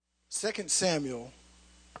2 Samuel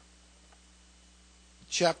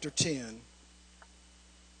chapter 10,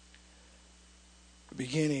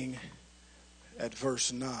 beginning at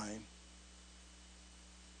verse 9.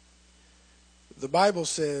 The Bible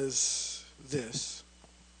says this: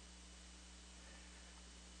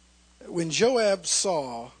 When Joab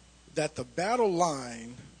saw that the battle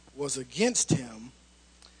line was against him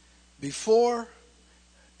before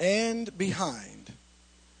and behind,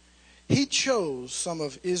 he chose some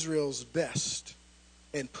of Israel's best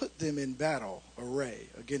and put them in battle array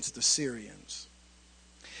against the Syrians.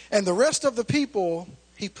 And the rest of the people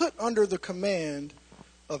he put under the command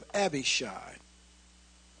of Abishai,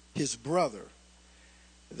 his brother,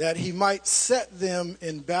 that he might set them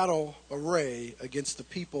in battle array against the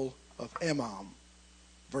people of Ammon.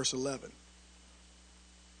 Verse 11.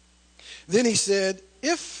 Then he said,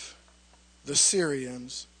 if the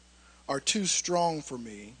Syrians are too strong for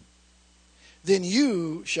me, then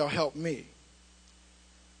you shall help me.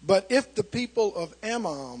 But if the people of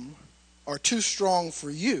Ammon are too strong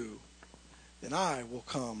for you, then I will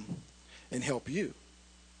come and help you.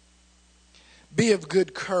 Be of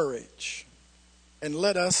good courage, and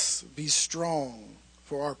let us be strong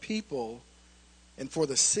for our people and for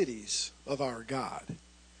the cities of our God.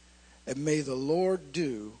 And may the Lord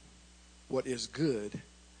do what is good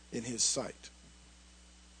in his sight.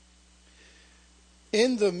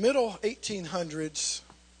 In the middle 1800s,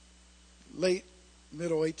 late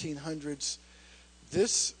middle 1800s,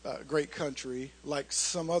 this great country, like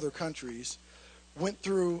some other countries, went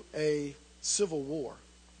through a civil war.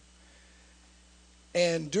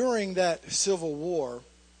 And during that civil war,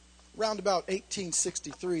 around about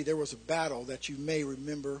 1863, there was a battle that you may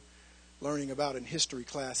remember learning about in history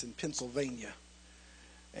class in Pennsylvania.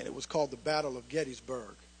 And it was called the Battle of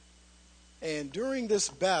Gettysburg. And during this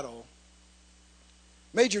battle,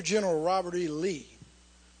 Major General Robert E. Lee,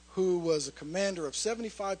 who was a commander of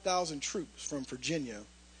 75,000 troops from Virginia,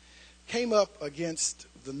 came up against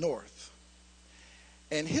the North.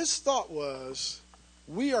 And his thought was,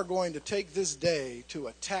 we are going to take this day to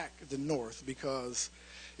attack the North, because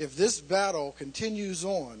if this battle continues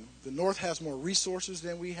on, the North has more resources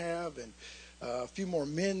than we have and a few more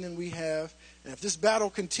men than we have. And if this battle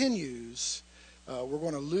continues, we're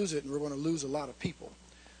going to lose it, and we're going to lose a lot of people.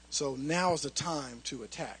 So now is the time to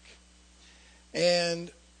attack.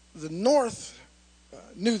 And the North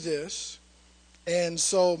knew this, and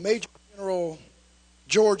so Major General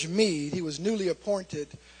George Meade, he was newly appointed,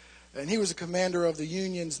 and he was the commander of the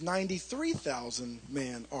Union's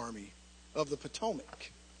 93,000-man army of the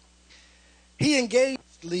Potomac. He engaged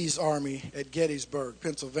Lee's army at Gettysburg,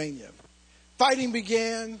 Pennsylvania. Fighting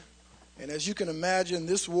began, and as you can imagine,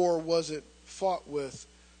 this war wasn't fought with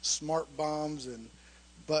smart bombs and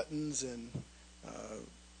buttons and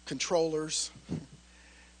controllers.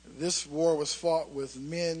 This war was fought with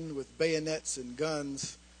men with bayonets and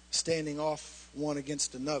guns standing off one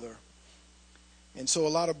against another. And so a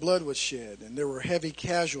lot of blood was shed, and there were heavy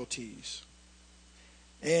casualties.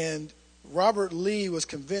 And Robert Lee was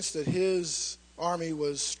convinced that his army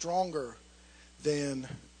was stronger than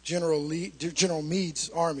General Meade's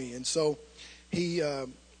army. And so he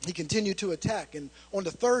continued to attack. And on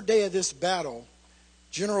the third day of this battle,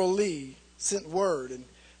 General Lee sent word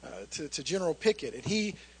to General Pickett, and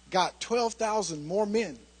he got 12,000 more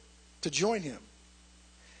men to join him.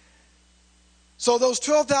 So those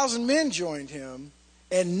 12,000 men joined him,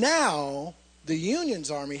 and now the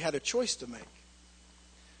Union's army had a choice to make.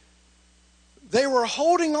 They were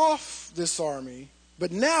holding off this army,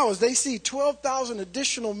 but now as they see 12,000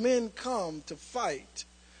 additional men come to fight,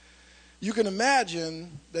 you can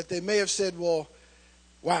imagine that they may have said, well,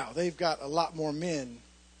 wow, they've got a lot more men.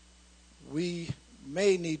 We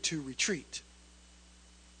may need to retreat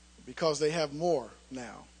because they have more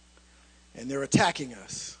now, and they're attacking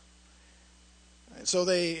us. And so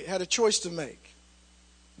they had a choice to make.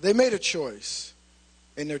 They made a choice,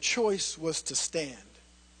 and their choice was to stand.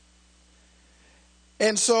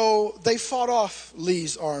 And so they fought off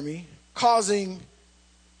Lee's army, causing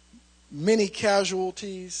many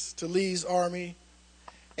casualties to Lee's army.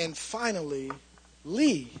 And finally,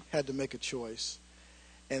 Lee had to make a choice,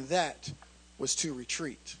 and that was to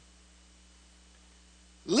retreat.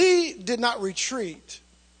 Lee did not retreat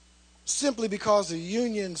simply because the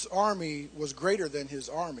Union's army was greater than his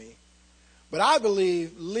army. But I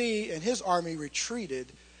believe Lee and his army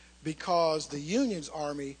retreated because the Union's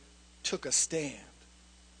army took a stand.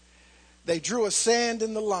 They drew a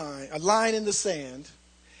line in the sand,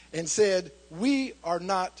 and said, we are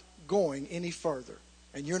not going any further,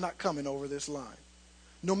 and you're not coming over this line.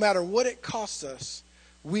 No matter what it costs us,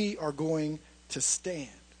 we are going to stand.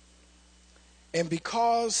 And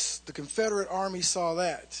because the Confederate Army saw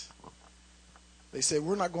that, they said,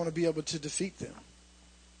 we're not going to be able to defeat them.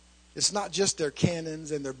 It's not just their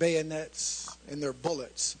cannons and their bayonets and their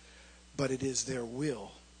bullets, but it is their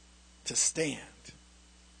will to stand.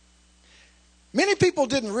 Many people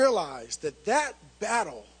didn't realize that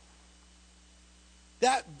battle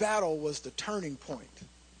was the turning point.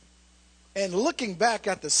 And looking back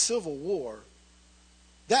at the Civil War,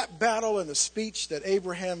 that battle and the speech that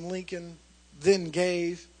Abraham Lincoln then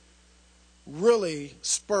gave really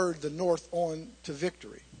spurred the North on to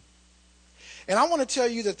victory. And I want to tell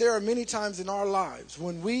you that there are many times in our lives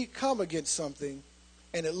when we come against something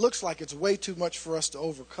and it looks like it's way too much for us to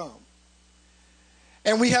overcome.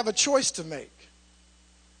 And we have a choice to make.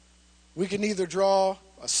 We can either draw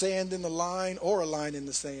a sand in the line or a line in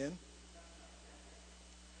the sand.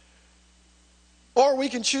 Or we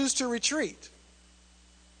can choose to retreat.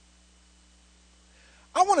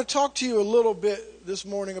 I want to talk to you a little bit this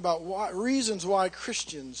morning about reasons why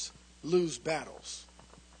Christians lose battles.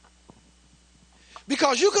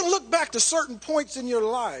 Because you can look back to certain points in your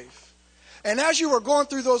life, and as you were going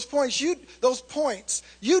through those points,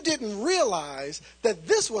 you didn't realize that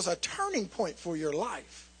this was a turning point for your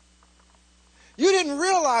life. You didn't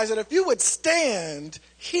realize that if you would stand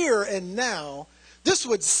here and now, this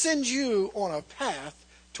would send you on a path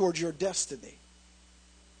towards your destiny.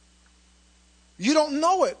 You don't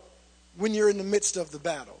know it when you're in the midst of the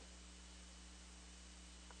battle.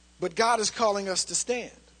 But God is calling us to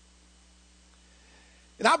stand.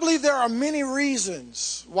 And I believe there are many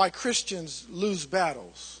reasons why Christians lose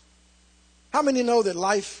battles. How many know that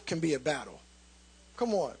life can be a battle?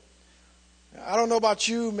 Come on. I don't know about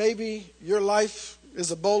you. Maybe your life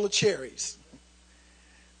is a bowl of cherries.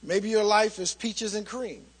 Maybe your life is peaches and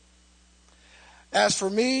cream. As for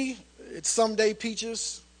me, it's someday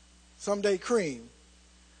peaches, someday cream,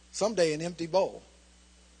 someday an empty bowl.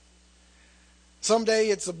 Someday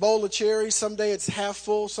it's a bowl of cherries, someday it's half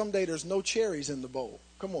full, someday there's no cherries in the bowl.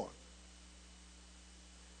 Come on.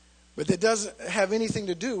 But that doesn't have anything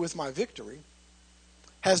to do with my victory.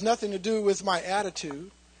 Has nothing to do with my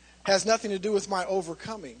attitude. Has nothing to do with my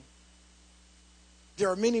overcoming. There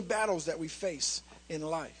are many battles that we face in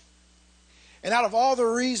life. And out of all the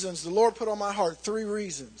reasons, the Lord put on my heart 3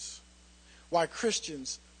 reasons why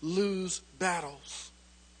Christians lose battles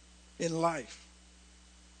in life.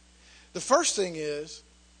 The first thing is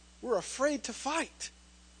we're afraid to fight.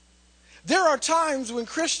 There are times when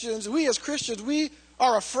we as Christians, we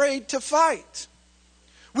are afraid to fight.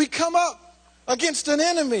 We come up against an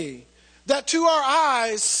enemy that to our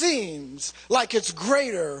eyes seems like it's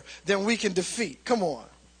greater than we can defeat. Come on.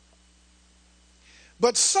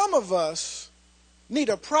 But some of us need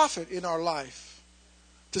a prophet in our life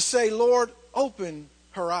to say, Lord, open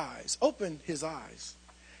her eyes, open his eyes,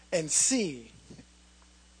 and see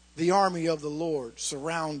the army of the Lord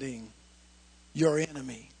surrounding your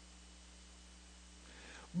enemy.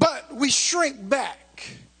 But we shrink back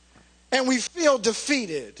and we feel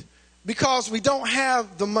defeated because we don't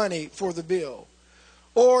have the money for the bill,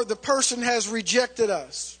 or the person has rejected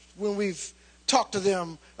us when we've talked to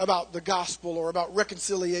them about the gospel or about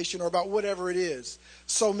reconciliation or about whatever it is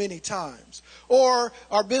so many times, or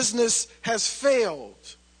our business has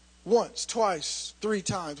failed once, twice, 3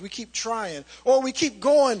 times. We keep trying, or we keep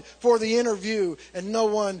going for the interview and no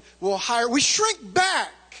one will hire. We shrink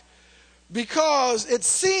back because it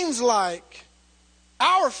seems like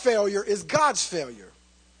our failure is God's failure.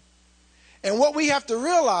 And what we have to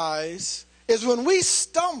realize is when we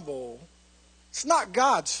stumble, it's not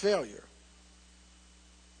God's failure.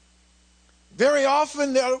 Very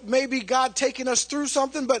often there may be God taking us through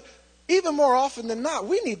something, but even more often than not,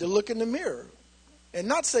 we need to look in the mirror and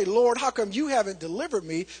not say, Lord, how come you haven't delivered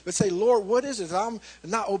me? But say, Lord, what is it I'm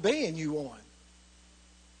not obeying you on?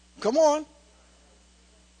 Come on.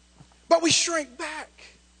 But we shrink back.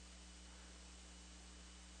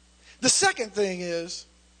 The second thing is,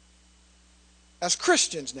 as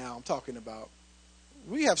Christians now I'm talking about,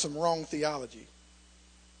 we have some wrong theology.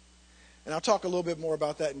 And I'll talk a little bit more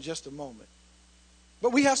about that in just a moment.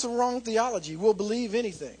 But we have some wrong theology. We'll believe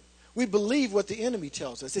anything. We believe what the enemy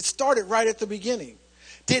tells us. It started right at the beginning.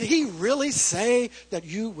 Did he really say that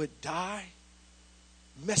you would die?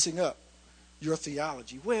 Messing up your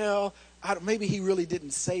theology. Well, maybe he really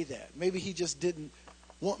didn't say that. Maybe he just didn't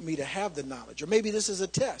want me to have the knowledge. Or maybe this is a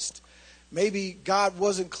test. Maybe God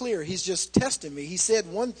wasn't clear. He's just testing me. He said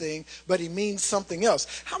one thing, but he means something else.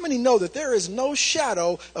 How many know that there is no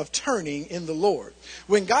shadow of turning in the Lord?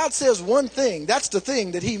 When God says one thing, that's the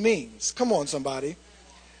thing that he means. Come on, somebody.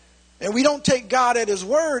 And we don't take God at his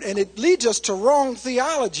word, and it leads us to wrong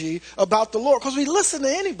theology about the Lord because we listen to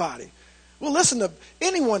anybody. We'll listen to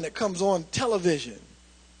anyone that comes on television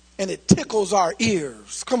and it tickles our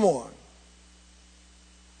ears. Come on.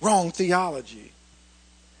 Wrong theology.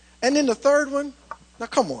 And then the third one, now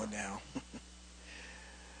come on now.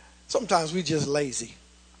 Sometimes we just lazy.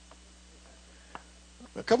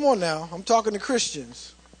 Now, come on now, I'm talking to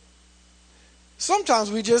Christians.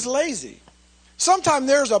 Sometimes we just lazy. Sometimes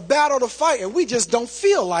there's a battle to fight and we just don't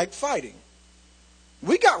feel like fighting.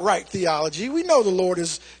 We got right theology. We know the Lord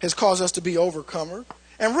has caused us to be overcomer.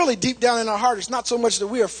 And really deep down in our heart, it's not so much that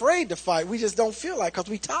we're afraid to fight. We just don't feel like because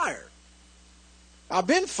we're tired. I've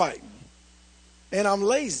been fighting and I'm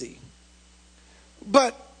lazy.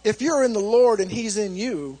 But if you're in the Lord and he's in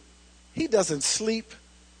you, he doesn't sleep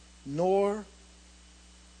nor,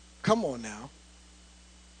 come on now.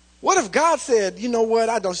 What if God said, you know what,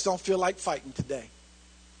 I just don't feel like fighting today.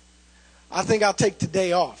 I think I'll take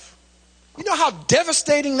today off. You know how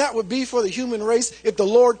devastating that would be for the human race if the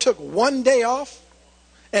Lord took one day off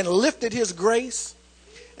and lifted his grace?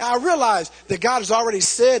 I realize that God has already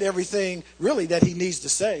said everything really that he needs to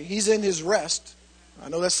say. He's in his rest. I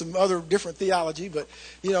know that's some other different theology, but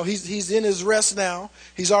you know, he's in his rest now.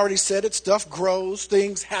 He's already said it. Stuff grows,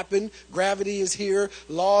 things happen, gravity is here,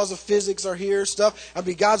 laws of physics are here, stuff. I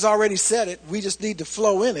mean, God's already said it. We just need to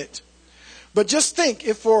flow in it. But just think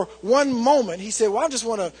if for one moment he said, well, I just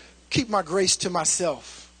want to keep my grace to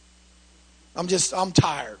myself. I'm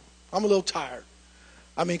tired. I'm a little tired.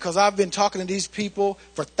 I mean, because I've been talking to these people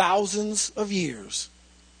for thousands of years.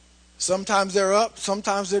 Sometimes they're up,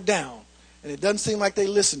 sometimes they're down. And it doesn't seem like they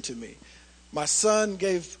listen to me. My son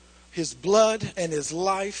gave his blood and his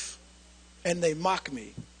life, and they mock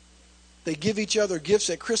me. They give each other gifts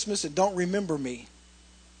at Christmas and don't remember me.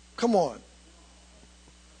 Come on.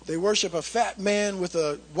 They worship a fat man with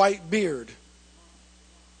a white beard,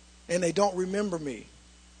 and they don't remember me.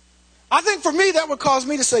 I think for me, that would cause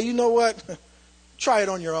me to say, you know what? Try it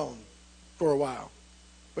on your own for a while.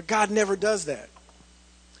 But God never does that.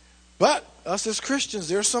 But us as Christians,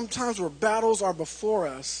 there are some times where battles are before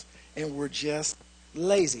us and we're just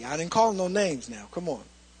lazy. I didn't call them no names now. Come on.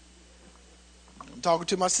 I'm talking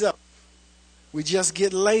to myself. We just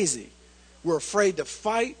get lazy. We're afraid to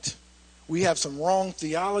fight. We have some wrong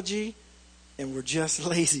theology and we're just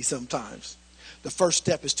lazy sometimes. The first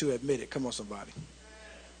step is to admit it. Come on, somebody.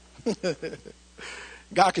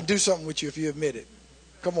 God can do something with you if you admit it.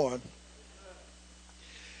 Come on.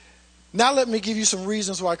 Now let me give you some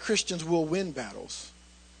reasons why Christians will win battles.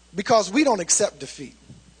 Because we don't accept defeat.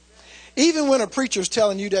 Even when a preacher's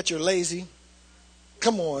telling you that you're lazy,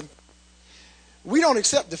 come on. We don't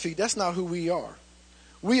accept defeat. That's not who we are.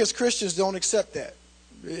 We as Christians don't accept that.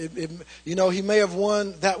 You know, he may have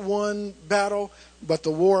won that one battle, but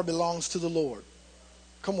the war belongs to the Lord.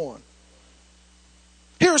 Come on.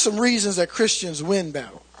 Here are some reasons that Christians win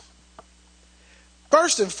battles.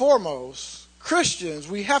 First and foremost, Christians,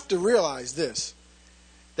 we have to realize this,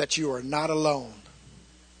 that you are not alone.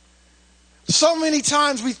 So many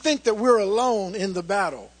times we think that we're alone in the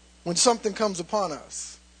battle when something comes upon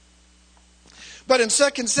us. But in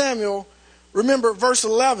 2 Samuel, remember verse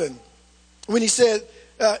 11, when he said,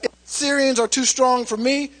 if Syrians are too strong for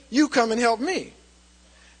me, you come and help me.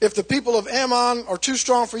 If the people of Ammon are too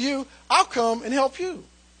strong for you, I'll come and help you.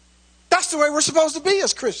 That's the way we're supposed to be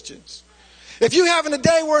as Christians. If you're having a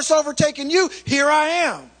day where it's overtaking you, here I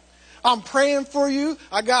am. I'm praying for you.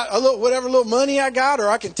 I got a little, whatever little money I got, or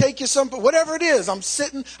I can take you something, whatever it is. I'm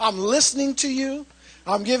sitting, I'm listening to you.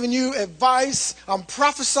 I'm giving you advice. I'm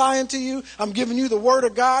prophesying to you. I'm giving you the word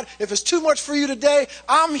of God. If it's too much for you today,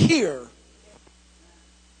 I'm here.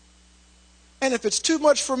 And if it's too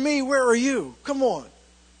much for me, where are you? Come on.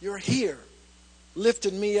 You're here,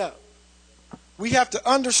 lifting me up. We have to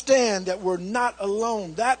understand that we're not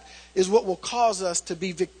alone. That is what will cause us to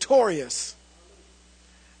be victorious.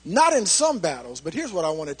 Not in some battles, but here's what I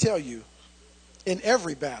want to tell you. In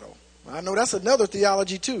every battle. I know that's another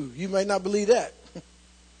theology too. You may not believe that.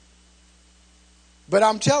 But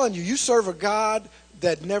I'm telling you, you serve a God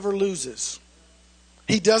that never loses.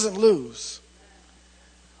 He doesn't lose.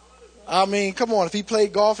 I mean, come on. If he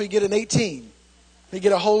played golf, he'd get an 18. He'd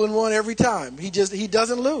get a hole-in-one every time. He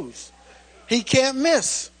doesn't lose. He can't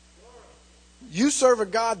miss. You serve a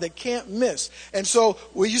God that can't miss. And so,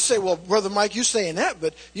 well, you say, well, Brother Mike, you're saying that,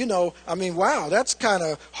 but, you know, I mean, wow, that's kind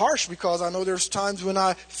of harsh because I know there's times when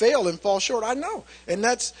I fail and fall short. I know. And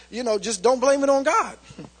that's, you know, just don't blame it on God.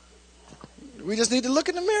 We just need to look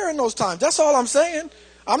in the mirror in those times. That's all I'm saying.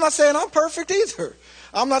 I'm not saying I'm perfect either.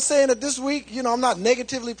 I'm not saying that this week, I'm not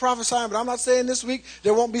negatively prophesying, but I'm not saying this week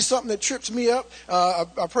there won't be something that trips me up.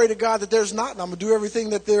 I pray to God that there's not, and I'm going to do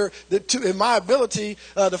everything in my ability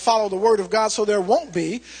to follow the word of God so there won't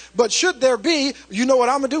be. But should there be, you know what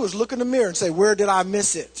I'm going to do is look in the mirror and say, where did I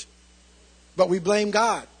miss it? But we blame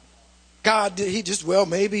God.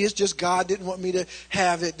 Maybe it's just God didn't want me to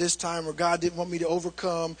have it this time, or God didn't want me to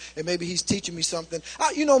overcome, and maybe he's teaching me something.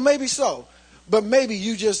 Maybe so. But maybe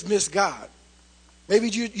you just missed God. Maybe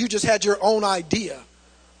you just had your own idea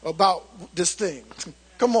about this thing.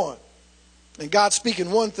 Come on. And God's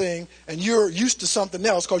speaking one thing, and you're used to something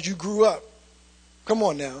else because you grew up. Come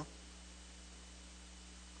on now.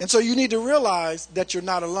 And so you need to realize that you're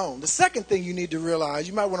not alone. The second thing you need to realize,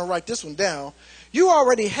 you might want to write this one down, you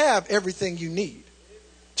already have everything you need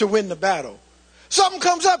to win the battle. Something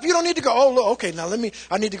comes up, you don't need to go, oh, look, okay, now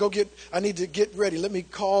I need to get ready. Let me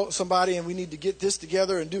call somebody and we need to get this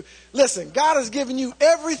together and do. Listen, God has given you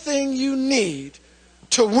everything you need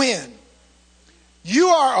to win. You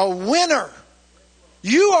are a winner.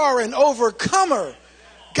 You are an overcomer.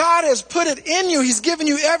 God has put it in you. He's given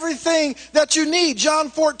you everything that you need.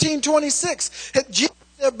 John 14:26. Jesus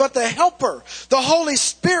said, but the Helper, the Holy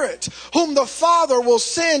Spirit, whom the Father will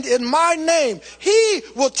send in my name, he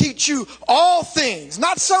will teach you all things.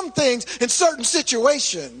 Not some things in certain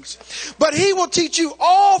situations, but he will teach you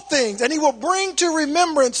all things, and he will bring to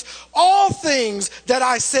remembrance all things that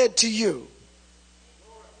I said to you.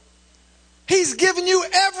 He's given you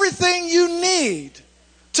everything you need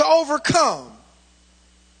to overcome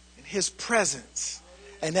in his presence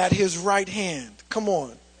and at his right hand. Come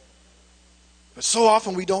on. But so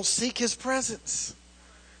often we don't seek his presence.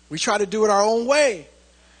 We try to do it our own way.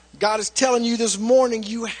 God is telling you this morning,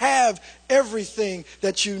 you have everything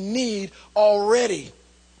that you need already.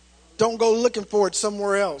 Don't go looking for it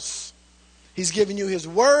somewhere else. He's given you his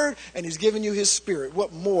word and he's given you his spirit.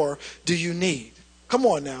 What more do you need? Come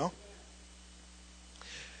on now.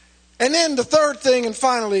 And then the third thing, and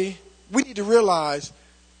finally, we need to realize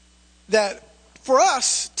that for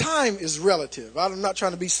us, time is relative. I'm not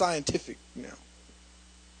trying to be scientific now.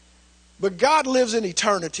 But God lives in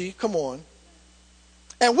eternity. Come on.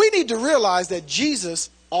 And we need to realize that Jesus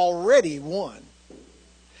already won.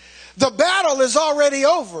 The battle is already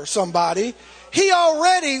over, somebody. He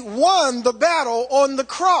already won the battle on the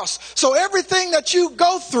cross. So everything that you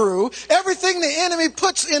go through, everything the enemy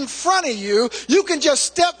puts in front of you, you can just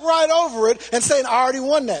step right over it and say, I already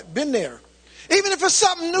won that. Been there. Even if it's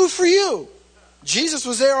something new for you. Jesus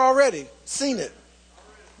was there already. Seen it.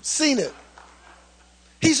 Seen it.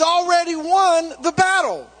 He's already won the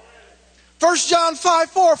battle. 1 John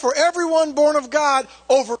 5:4, for everyone born of God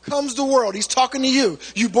overcomes the world. He's talking to you.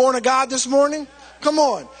 You born of God this morning? Come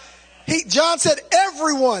on. John said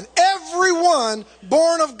everyone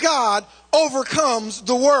born of God overcomes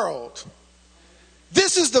the world.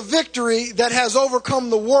 This is the victory that has overcome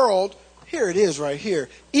the world. Here it is right here.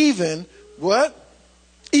 Even what?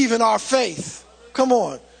 Even our faith. Come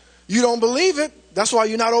on. You don't believe it. That's why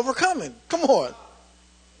you're not overcoming. Come on.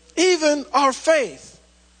 Even our faith.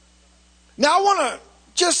 Now I want to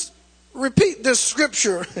just repeat this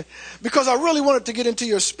scripture because I really want it to get into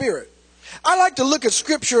your spirit. I like to look at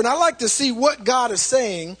scripture and I like to see what God is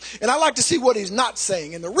saying, and I like to see what he's not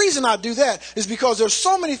saying. And the reason I do that is because there's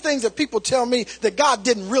so many things that people tell me that God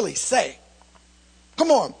didn't really say.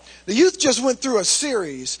 Come on. The youth just went through a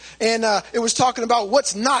series and it was talking about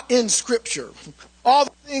what's not in scripture. All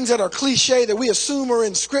the things that are cliche that we assume are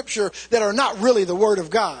in scripture that are not really the word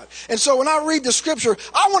of God. And so when I read the scripture,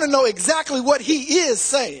 I want to know exactly what he is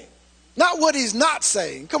saying. Not what he's not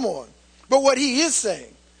saying. Come on. But what he is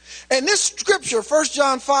saying. And this scripture, 1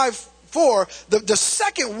 John 5:4, the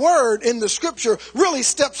second word in the scripture really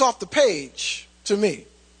steps off the page to me.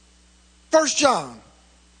 1 John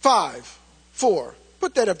 5:4.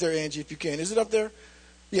 Put that up there, Angie, if you can. Is it up there?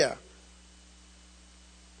 Yeah.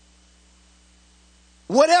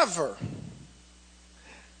 Whatever.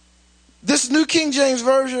 This New King James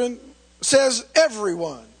Version says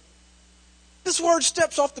everyone. This word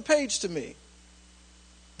steps off the page to me.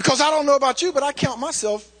 Because I don't know about you, but I count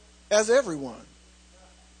myself as everyone.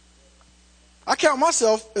 I count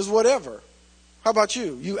myself as whatever. How about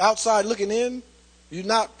you? You outside looking in? You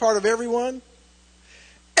not part of everyone?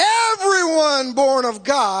 Everyone born of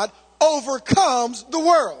God overcomes the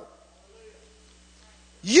world.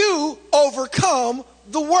 You overcome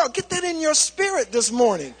the world. Get that in your spirit this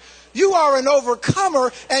morning. You are an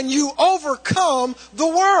overcomer and you overcome the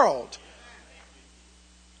world.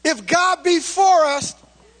 If God be for us,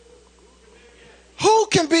 who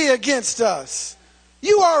can be against us?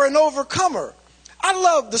 You are an overcomer. I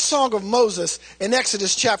love the Song of Moses in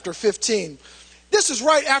Exodus chapter 15. This is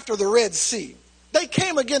right after the Red Sea. They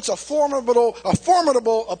came against a formidable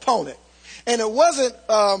opponent. And it wasn't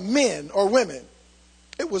men or women.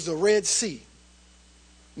 It was the Red Sea.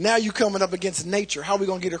 Now you coming up against nature. How are we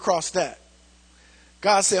going to get across that?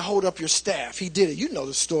 God said, hold up your staff. He did it. You know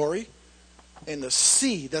the story. And the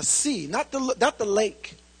sea, not the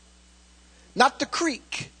lake, not the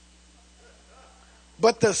creek,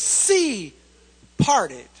 but the sea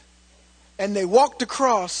parted. And they walked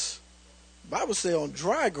across, the Bible says, on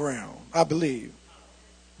dry ground, I believe.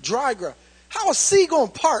 Dry ground. How is sea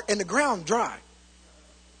going to part and the ground dry?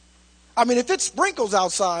 I mean, if it sprinkles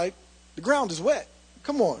outside, the ground is wet.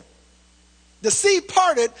 Come on. The sea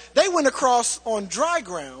parted. They went across on dry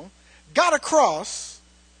ground, got across.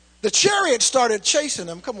 The chariot started chasing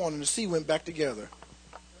them. Come on, and the sea went back together.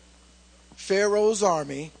 Pharaoh's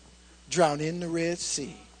army drowned in the Red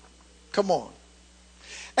Sea. Come on.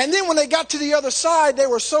 And then when they got to the other side, they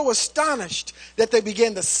were so astonished that they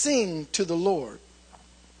began to sing to the Lord.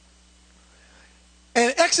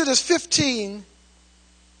 And Exodus 15,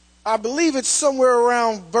 I believe it's somewhere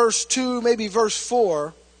around verse 2, maybe verse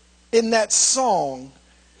 4, in that song,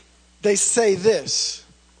 they say this: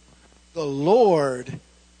 the Lord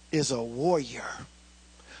is a warrior.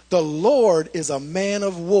 The Lord is a man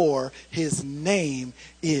of war. His name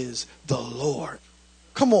is the Lord.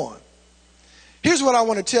 Come on. Here's what I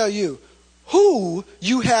want to tell you. Who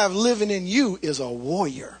you have living in you is a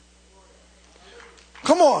warrior.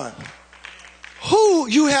 Come on. Who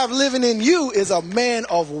you have living in you is a man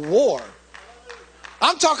of war.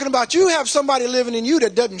 I'm talking about you have somebody living in you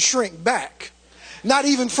that doesn't shrink back. Not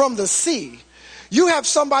even from the sea. You have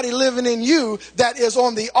somebody living in you that is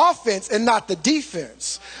on the offense and not the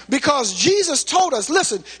defense. Because Jesus told us,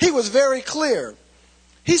 listen, he was very clear.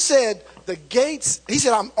 He said,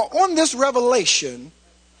 I'm on this revelation,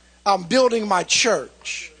 I'm building my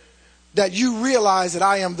church, that you realize that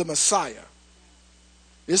I am the Messiah.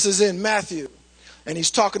 This is in Matthew. And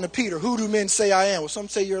he's talking to Peter. Who do men say I am? Well, some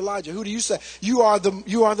say you're Elijah. Who do you say? You are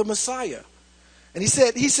the Messiah. And he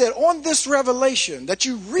said, on this revelation that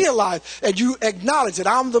you realize and you acknowledge that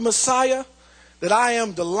I'm the Messiah, that I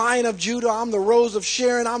am the Lion of Judah, I'm the Rose of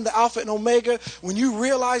Sharon, I'm the Alpha and Omega. When you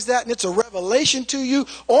realize that and it's a revelation to you,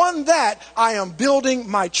 on that I am building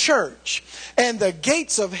my church. And the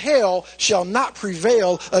gates of hell shall not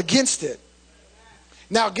prevail against it.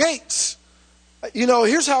 Now gates,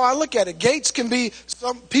 here's how I look at it. Gates can be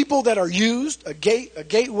some people that are used, a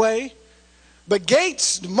gateway. But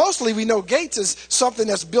gates, mostly we know gates is something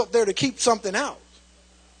that's built there to keep something out.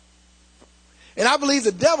 And I believe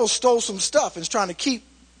the devil stole some stuff and is trying to keep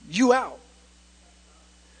you out.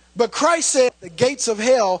 But Christ said the gates of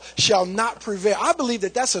hell shall not prevail. I believe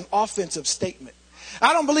that that's an offensive statement.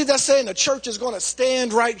 I don't believe that's saying the church is going to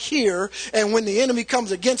stand right here and when the enemy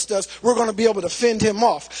comes against us, we're going to be able to fend him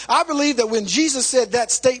off. I believe that when Jesus said that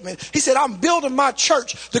statement, he said, I'm building my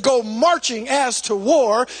church to go marching as to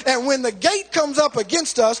war. And when the gate comes up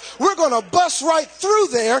against us, we're going to bust right through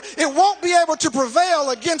there. It won't be able to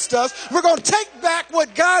prevail against us. We're going to take back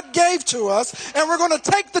what God gave to us and we're going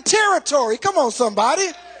to take the territory. Come on, somebody.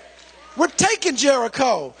 We're taking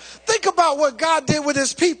Jericho. Think about what God did with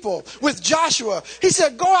his people, with Joshua. He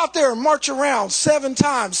said, go out there and march around 7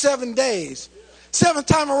 times, 7 days. 7th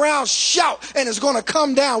time around, shout, and it's going to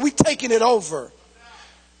come down. We're taking it over.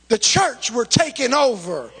 The church, we're taking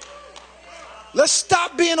over. Let's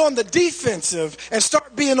stop being on the defensive and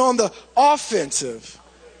start being on the offensive.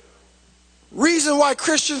 Reason why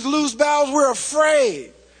Christians lose battles, we're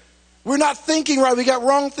afraid. We're not thinking right. We got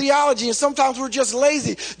wrong theology, and sometimes we're just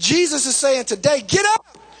lazy. Jesus is saying today, get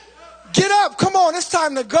up. Get up. Come on, it's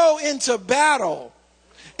time to go into battle.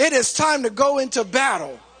 It is time to go into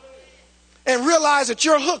battle. And realize that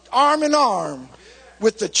you're hooked arm in arm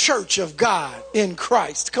with the church of God in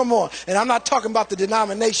Christ. Come on. And I'm not talking about the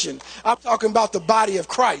denomination. I'm talking about the body of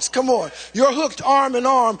Christ. Come on. You're hooked arm in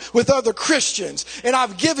arm with other Christians. And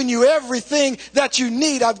I've given you everything that you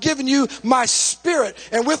need. I've given you my spirit.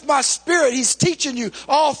 And with my spirit, he's teaching you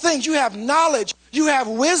all things. You have knowledge. You have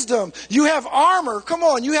wisdom. You have armor. Come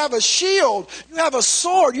on. You have a shield. You have a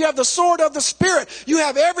sword. You have the sword of the Spirit. You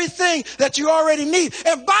have everything that you already need.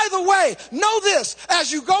 And by the way, know this.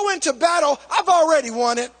 As you go into battle, I've already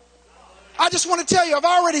won it. I just want to tell you, I've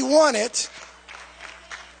already won it.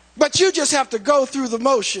 But you just have to go through the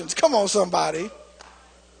motions. Come on, somebody.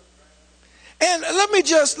 And let me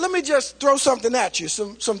just throw something at you.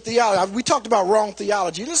 Some theology. We talked about wrong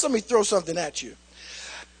theology. Just let me throw something at you.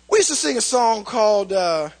 We used to sing a song called,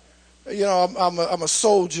 I'm a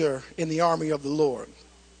soldier in the army of the Lord.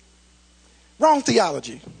 Wrong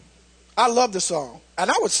theology. I love the song,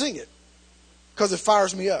 and I would sing it because it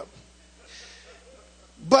fires me up.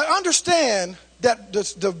 But understand that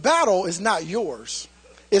the battle is not yours.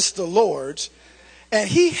 It's the Lord's. And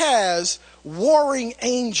he has warring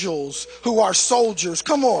angels who are soldiers.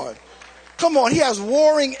 Come on. Come on. He has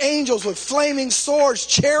warring angels with flaming swords,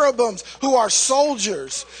 cherubims who are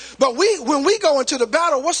soldiers. But when we go into the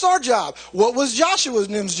battle, what's our job? What was Joshua's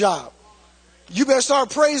Nim's job? You better start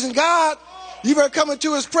praising God. You better come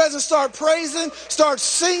into his presence, start praising, start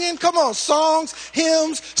singing. Come on, songs,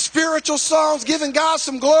 hymns, spiritual songs, giving God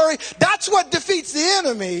some glory. That's what defeats the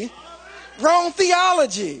enemy. Wrong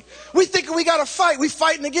theology. We think we got to fight. We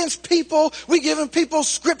fighting against people. We giving people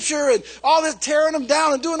scripture and all this, tearing them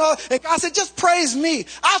down and doing all that. And God said, just praise me.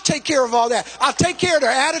 I'll take care of all that. I'll take care of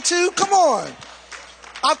their attitude. Come on.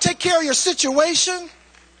 I'll take care of your situation.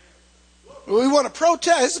 We want to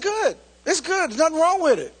protest. It's good. It's good. There's nothing wrong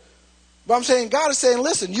with it. But I'm saying, God is saying,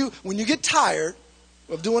 listen, when you get tired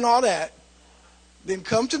of doing all that, then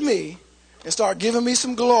come to me and start giving me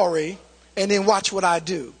some glory and then watch what I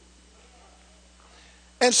do.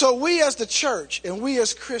 And so we as the church and we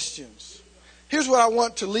as Christians, here's what I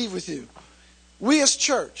want to leave with you. We as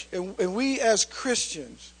church and we as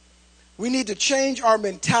Christians, we need to change our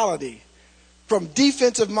mentality from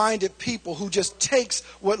defensive-minded people who just takes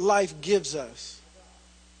what life gives us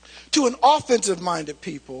to an offensive-minded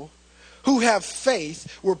people who have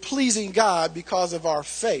faith. We're pleasing God because of our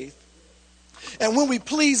faith. And when we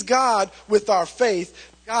please God with our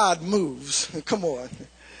faith, God moves. Come on.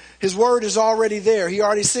 His word is already there. He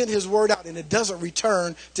already sent his word out and it doesn't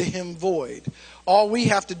return to him void. All we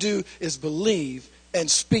have to do is believe and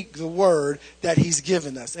speak the word that he's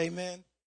given us. Amen.